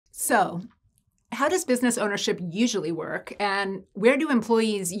So, how does business ownership usually work, and where do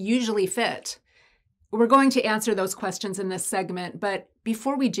employees usually fit? We're going to answer those questions in this segment, but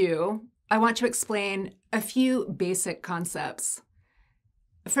before we do, I want to explain a few basic concepts.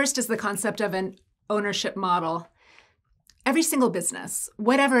 First is the concept of an ownership model. Every single business,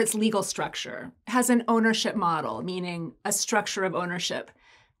 whatever its legal structure, has an ownership model, meaning a structure of ownership.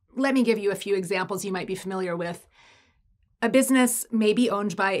 Let me give you a few examples you might be familiar with. A business may be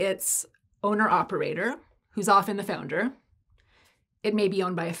owned by its owner-operator, who's often the founder. It may be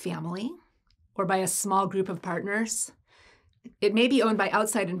owned by a family or by a small group of partners. It may be owned by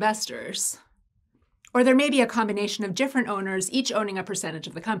outside investors. Or there may be a combination of different owners, each owning a percentage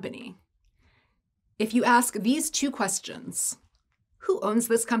of the company. If you ask these two questions, who owns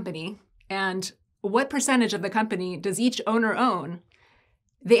this company and what percentage of the company does each owner own,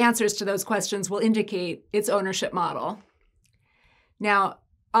 the answers to those questions will indicate its ownership model. Now,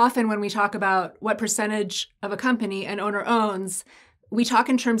 often when we talk about what percentage of a company an owner owns, we talk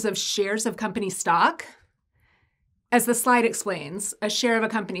in terms of shares of company stock. As the slide explains, a share of a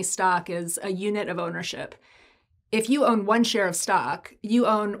company's stock is a unit of ownership. If you own one share of stock, you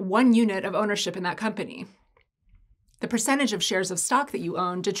own 1 unit of ownership in that company. The percentage of shares of stock that you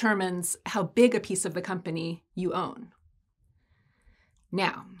own determines how big a piece of the company you own.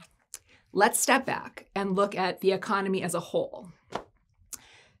 Now, let's step back and look at the economy as a whole.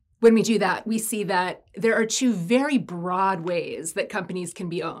 When we do that, we see that there are 2 very broad ways that companies can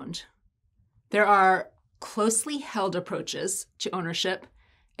be owned. There are closely held approaches to ownership,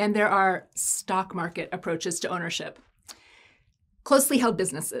 and there are stock market approaches to ownership. Closely held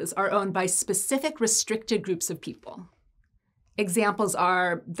businesses are owned by specific restricted groups of people. Examples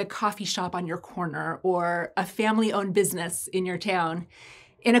are the coffee shop on your corner or a family-owned business in your town.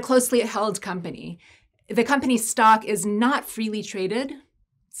 In a closely held company, the company's stock is not freely traded.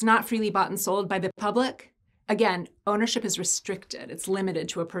 It's not freely bought and sold by the public. Again, ownership is restricted. It's limited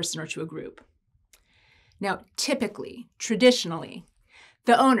to a person or to a group. Now, typically, traditionally,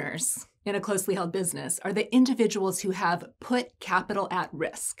 the owners in a closely held business are the individuals who have put capital at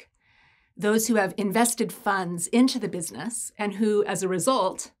risk, those who have invested funds into the business and who, as a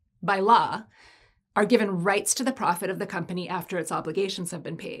result, by law, are given rights to the profit of the company after its obligations have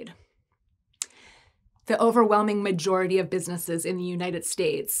been paid. The overwhelming majority of businesses in the United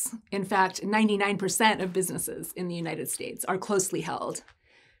States, in fact, 99% of businesses in the United States, are closely held.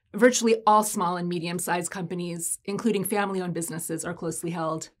 Virtually all small and medium-sized companies, including family-owned businesses, are closely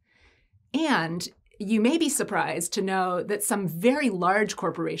held. And you may be surprised to know that some very large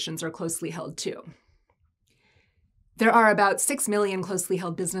corporations are closely held too. There are about 6 million closely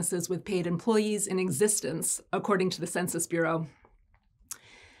held businesses with paid employees in existence, according to the Census Bureau.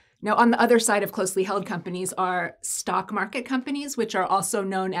 Now, on the other side of closely held companies are stock market companies, which are also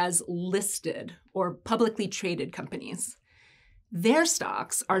known as listed or publicly traded companies. Their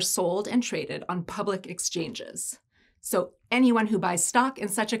stocks are sold and traded on public exchanges. So anyone who buys stock in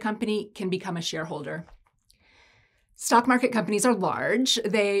such a company can become a shareholder. Stock market companies are large.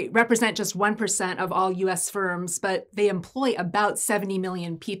 They represent just 1% of all U.S. firms, but they employ about 70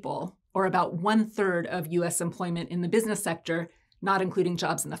 million people, or about 1/3 of U.S. employment in the business sector, not including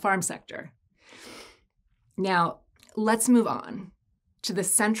jobs in the farm sector. Now, let's move on to the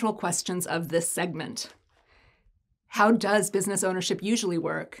central questions of this segment. How does business ownership usually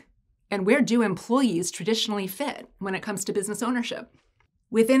work? And where do employees traditionally fit when it comes to business ownership?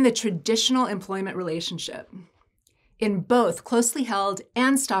 Within the traditional employment relationship, in both closely held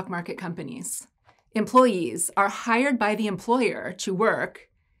and stock market companies, employees are hired by the employer to work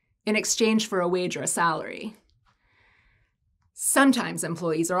in exchange for a wage or a salary. Sometimes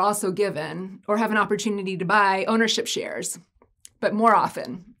employees are also given or have an opportunity to buy ownership shares, but more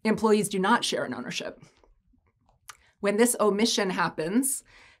often, employees do not share in ownership. When this omission happens,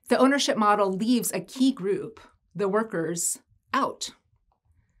 the ownership model leaves a key group, the workers, out.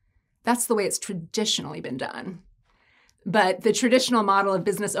 That's the way it's traditionally been done. But the traditional model of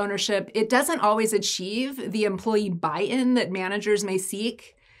business ownership, it doesn't always achieve the employee buy-in that managers may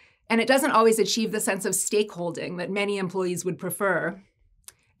seek. And it doesn't always achieve the sense of stakeholding that many employees would prefer.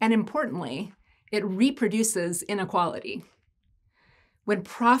 And importantly, it reproduces inequality. When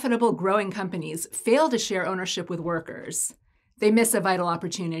profitable growing companies fail to share ownership with workers, they miss a vital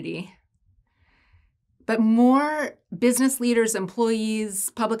opportunity. But more business leaders, employees,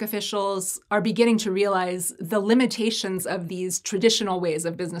 public officials are beginning to realize the limitations of these traditional ways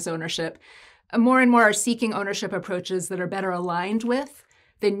of business ownership. More and more are seeking ownership approaches that are better aligned with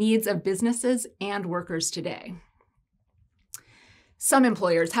the needs of businesses and workers today. Some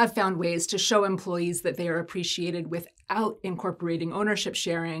employers have found ways to show employees that they are appreciated without incorporating ownership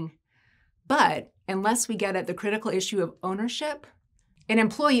sharing, But unless we get at the critical issue of ownership, in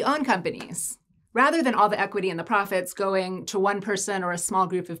employee-owned companies, rather than all the equity and the profits going to one person or a small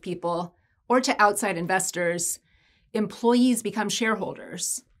group of people or to outside investors, employees become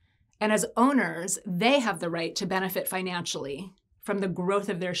shareholders. And as owners, they have the right to benefit financially from the growth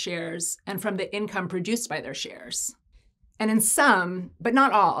of their shares and from the income produced by their shares. And in some, but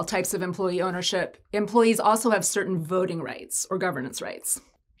not all, types of employee ownership, employees also have certain voting rights or governance rights.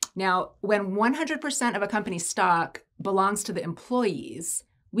 Now, when 100% of a company's stock belongs to the employees,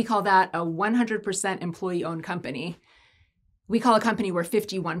 we call that a 100% employee-owned company. We call a company where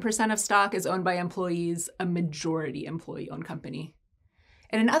 51% of stock is owned by employees a majority employee-owned company.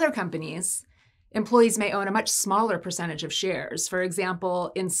 And in other companies, employees may own a much smaller percentage of shares. For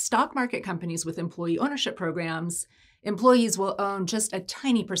example, in stock market companies with employee ownership programs, employees will own just a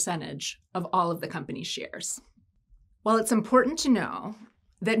tiny percentage of all of the company's shares. While it's important to know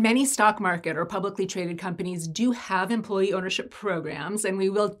that many stock market or publicly traded companies do have employee ownership programs, and we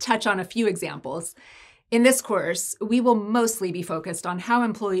will touch on a few examples, in this course, we will mostly be focused on how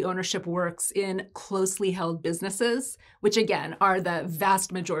employee ownership works in closely held businesses, which again are the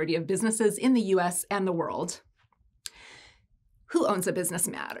vast majority of businesses in the US and the world. Who owns a business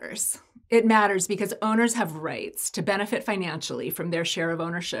matters. It matters because owners have rights to benefit financially from their share of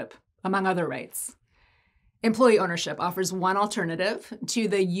ownership, among other rights. Employee ownership offers one alternative to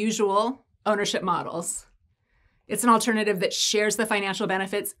the usual ownership models. It's an alternative that shares the financial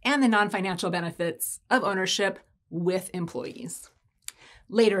benefits and the non-financial benefits of ownership with employees.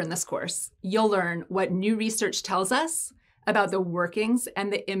 Later in this course, you'll learn what new research tells us about the workings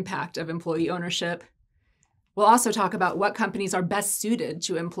and the impact of employee ownership. We'll also talk about what companies are best suited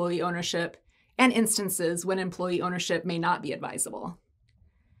to employee ownership and instances when employee ownership may not be advisable.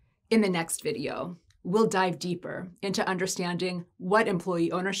 In the next video, we'll dive deeper into understanding what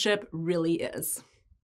employee ownership really is.